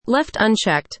Left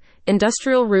unchecked,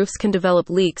 industrial roofs can develop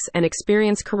leaks and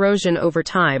experience corrosion over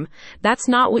time. That's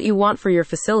not what you want for your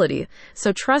facility,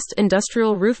 so trust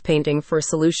Industrial Roof Painting for a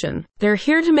solution. They're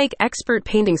here to make expert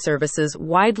painting services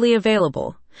widely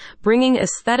available, bringing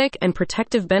aesthetic and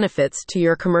protective benefits to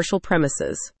your commercial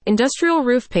premises. Industrial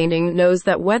Roof Painting knows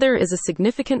that weather is a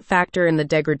significant factor in the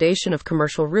degradation of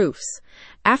commercial roofs.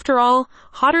 After all,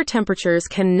 hotter temperatures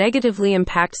can negatively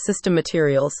impact system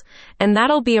materials, and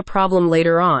that'll be a problem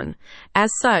later on.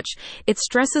 As such, it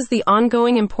stresses the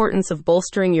ongoing importance of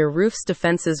bolstering your roof's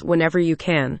defenses whenever you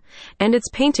can, and its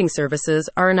painting services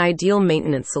are an ideal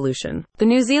maintenance solution. The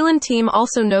New Zealand team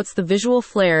also notes the visual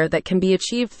flair that can be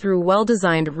achieved through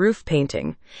well-designed roof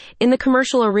painting. In the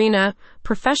commercial arena,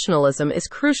 professionalism is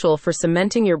crucial for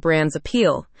cementing your brand's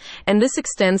appeal, and this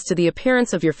extends to the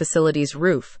appearance of your facility's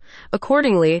roof.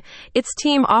 Accordingly, its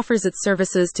team offers its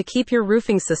services to keep your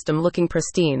roofing system looking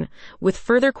pristine, with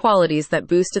further qualities that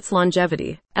boost its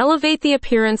longevity. Elevate the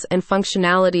appearance and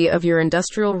functionality of your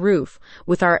industrial roof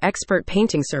with our expert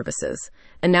painting services,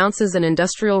 announces an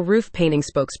Industrial Roof Painting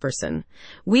spokesperson.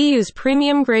 We use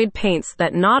premium-grade paints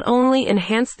that not only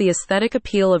enhance the aesthetic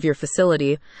appeal of your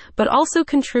facility, but also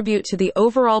contribute to the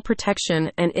overall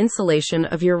protection and insulation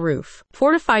of your roof.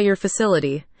 Fortify your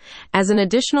facility. As an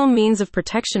additional means of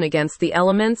protection against the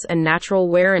elements and natural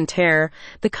wear and tear,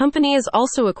 the company is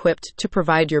also equipped to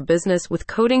provide your business with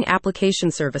coating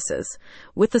application services.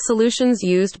 With the solutions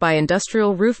used by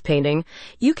Industrial Roof Painting,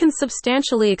 you can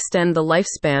substantially extend the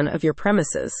lifespan of your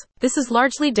premises. This is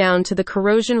largely down to the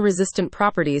corrosion-resistant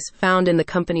properties found in the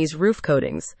company's roof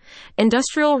coatings.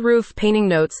 Industrial Roof Painting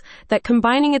notes that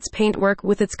combining its paintwork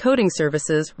with its coating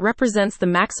services represents the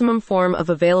maximum form of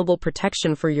available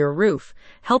protection for your roof,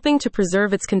 helping to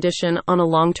preserve its condition on a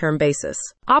long-term basis.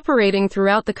 Operating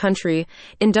throughout the country,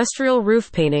 Industrial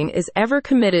Roof Painting is ever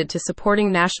committed to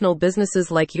supporting national businesses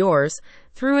like yours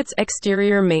through its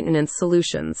exterior maintenance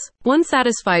solutions. One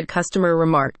satisfied customer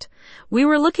remarked, "We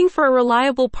were looking for a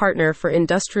reliable partner for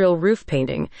industrial roof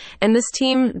painting, and this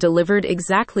team delivered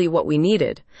exactly what we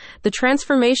needed. The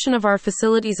transformation of our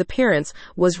facility's appearance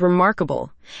was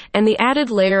remarkable, and the added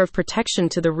layer of protection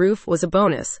to the roof was a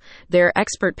bonus." Their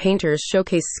expert painters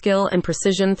showcase skill and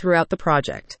precision throughout the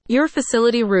project. Your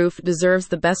facility roof deserves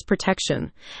the best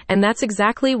protection, and that's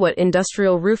exactly what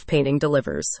Industrial Roof Painting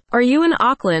delivers. Are you in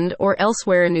Auckland or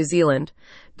elsewhere in New Zealand?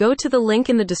 Go to the link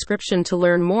in the description to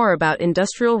learn more about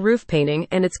Industrial Roof Painting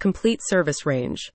and its complete service range.